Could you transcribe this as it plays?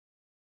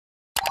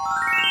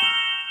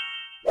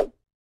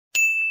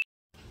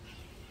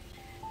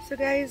So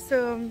guys,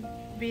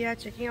 we are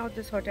checking out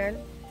this hotel.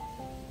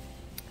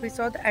 We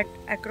saw the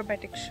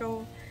acrobatic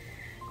show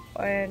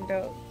and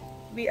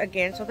we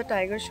again saw the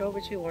tiger show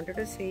which we wanted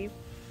to see.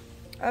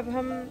 अब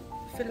हम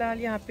फ़िलहाल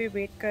यहाँ पे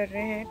wait कर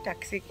रहे हैं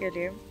taxi के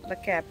लिए, द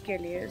कैब के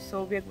लिए.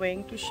 So we are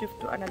going to shift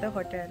to another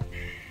hotel.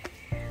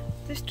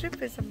 This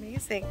trip is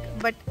amazing,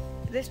 but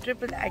this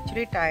trip is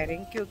actually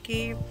tiring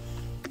क्योंकि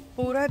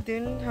पूरा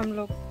दिन हम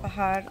लोग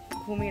बाहर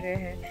घूम ही रहे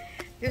हैं.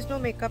 There's no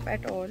makeup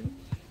at all.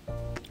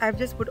 I've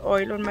just put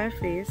oil on my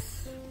face.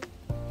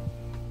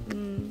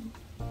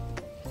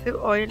 सिर्फ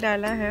ऑयल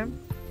डाला है.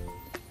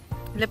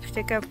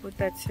 Lipstick I've put,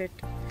 that's it.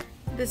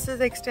 This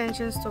is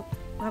extensions तो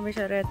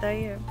हमेशा रहता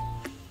ही है.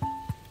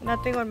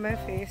 Nothing on my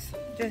face,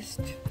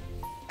 just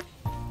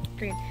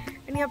plain.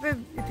 And यहाँ पे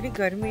इतनी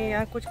गर्मी है,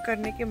 यहाँ कुछ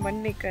करने के मन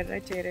नहीं कर रहा है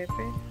चेहरे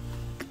पे.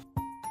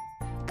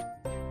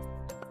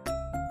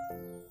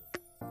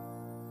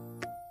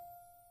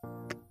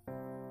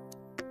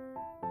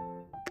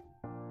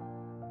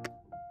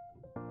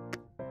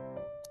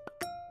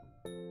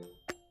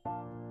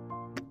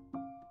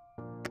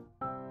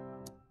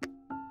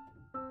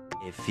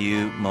 A few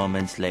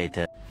moments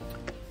later.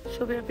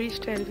 So we have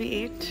reached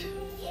LV8.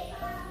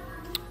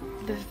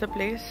 This is the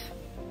place.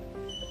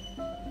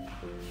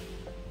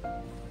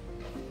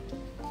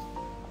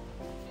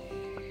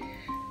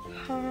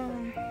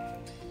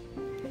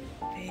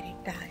 Very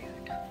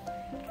tired.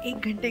 1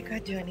 घंटे का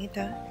जर्नी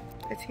था.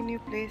 Let's see new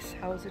place.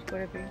 How's it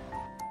gonna be?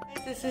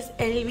 This is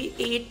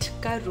LV8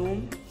 का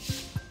room.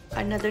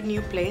 Another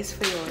new place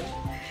for you all.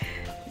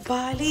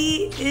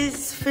 Bali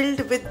is filled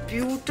with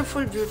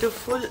beautiful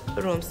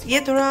rooms. ये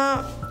थोड़ा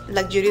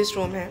luxurious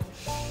room है,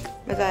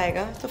 मज़ा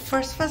आएगा. तो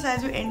first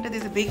as you enter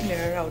there's a big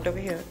mirror out over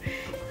here.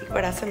 एक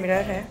बड़ा सा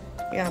mirror है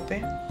यहाँ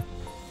पे.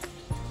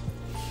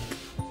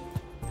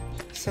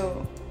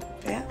 So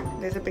yeah,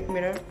 there's a big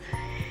mirror.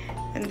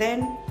 And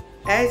then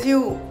as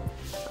you,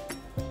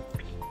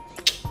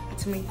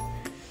 it's me.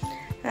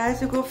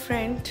 As you go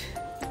front,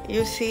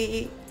 you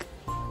see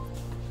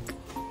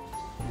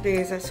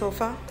there's a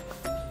sofa.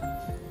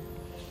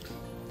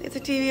 There's a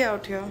TV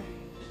out here.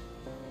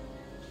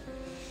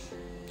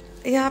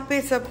 यहाँ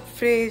पे सब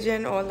fridge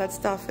and all that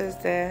stuff is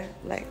there,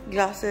 like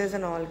glasses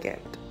and all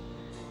kept.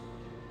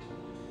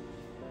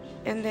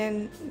 And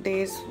then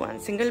there's one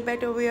single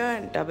bed over here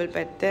and double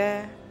bed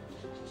there.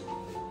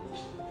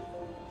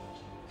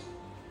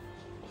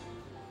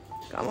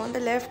 Come on the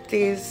left,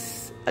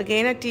 there's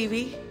again a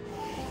TV.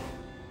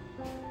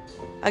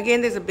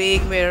 Again there's a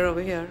big mirror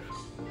over here.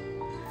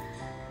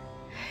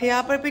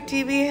 यहाँ पर भी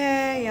TV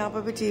है, यहाँ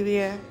पर भी TV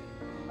है.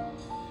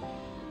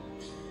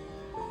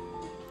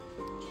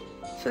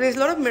 So there's a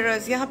lot of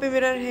mirrors. यहाँ पे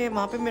mirror है,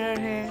 वहाँ पे mirror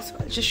है. So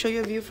I'll just show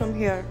you a view from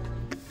here.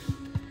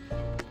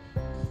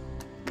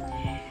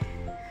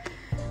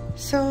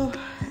 So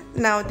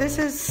now this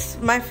is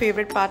my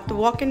favorite part, the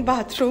walk-in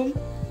bathroom.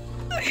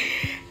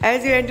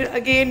 As you enter,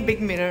 again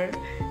big mirror.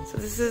 So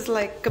this is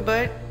like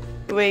cupboard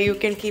where you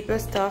can keep your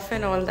stuff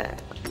and all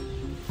that.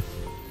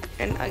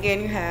 And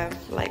again you have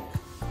like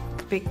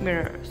big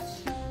mirrors,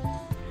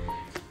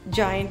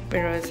 giant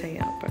mirrors है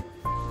यहाँ पर.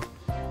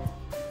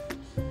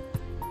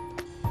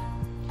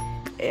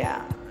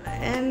 Yeah,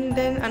 and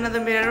then another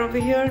mirror over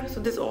here. So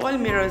there's all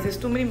mirrors, there's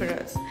too many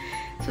mirrors.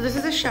 So this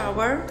is a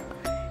shower,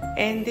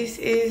 and this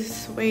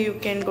is where you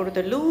can go to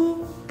the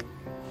loo,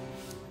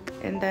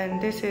 and then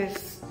this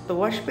is the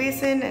wash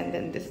basin, and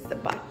then this is the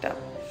bathtub.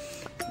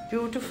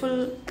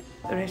 Beautiful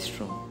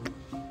restroom.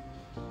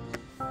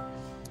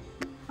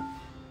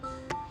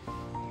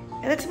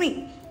 And that's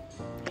me.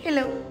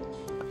 Hello.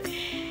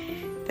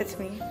 That's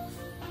me.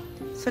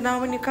 So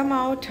now when you come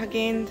out,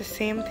 again the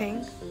same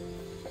thing.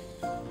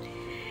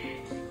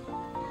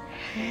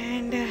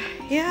 And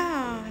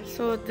yeah,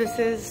 so this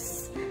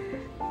is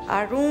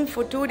our room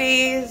for 2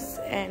 days,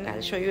 and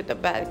I'll show you the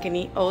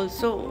balcony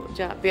also,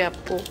 जहाँ पे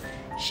आपको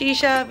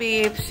शीशा,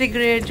 वेप,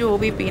 cigarette जो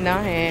भी पीना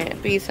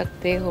है P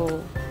सकते हो.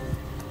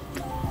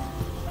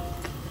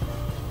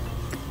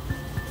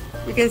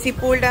 You can see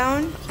pull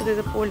down. So there's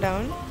a pull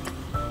down.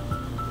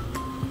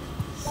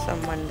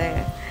 Someone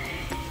there,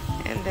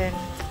 and then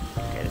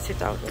you can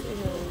sit out over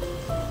here.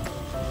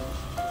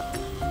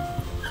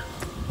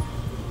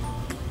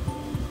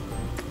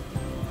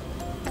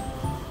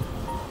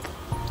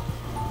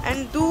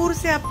 And दूर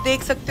से आप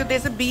देख सकते हो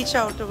there's a beach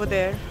out over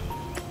there.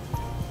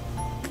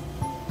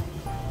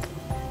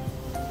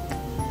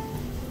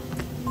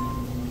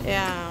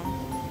 Yeah.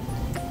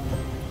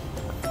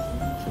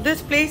 So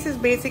this place is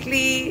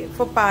basically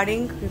for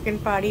partying. You can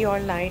party all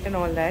night and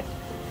all that.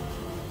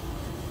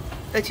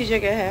 अच्छी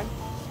जगह है.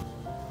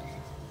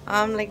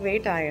 I'm like very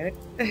tired,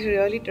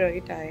 really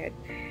tired.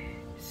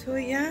 So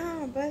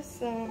yeah, बस.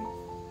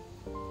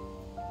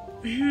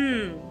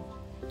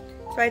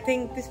 So I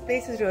think this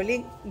place is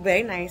really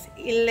very nice.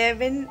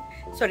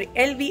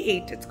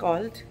 LV8 it's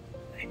called.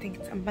 I think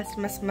it's a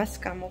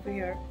must come over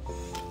here.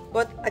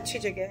 बहुत अच्छी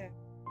जगह है.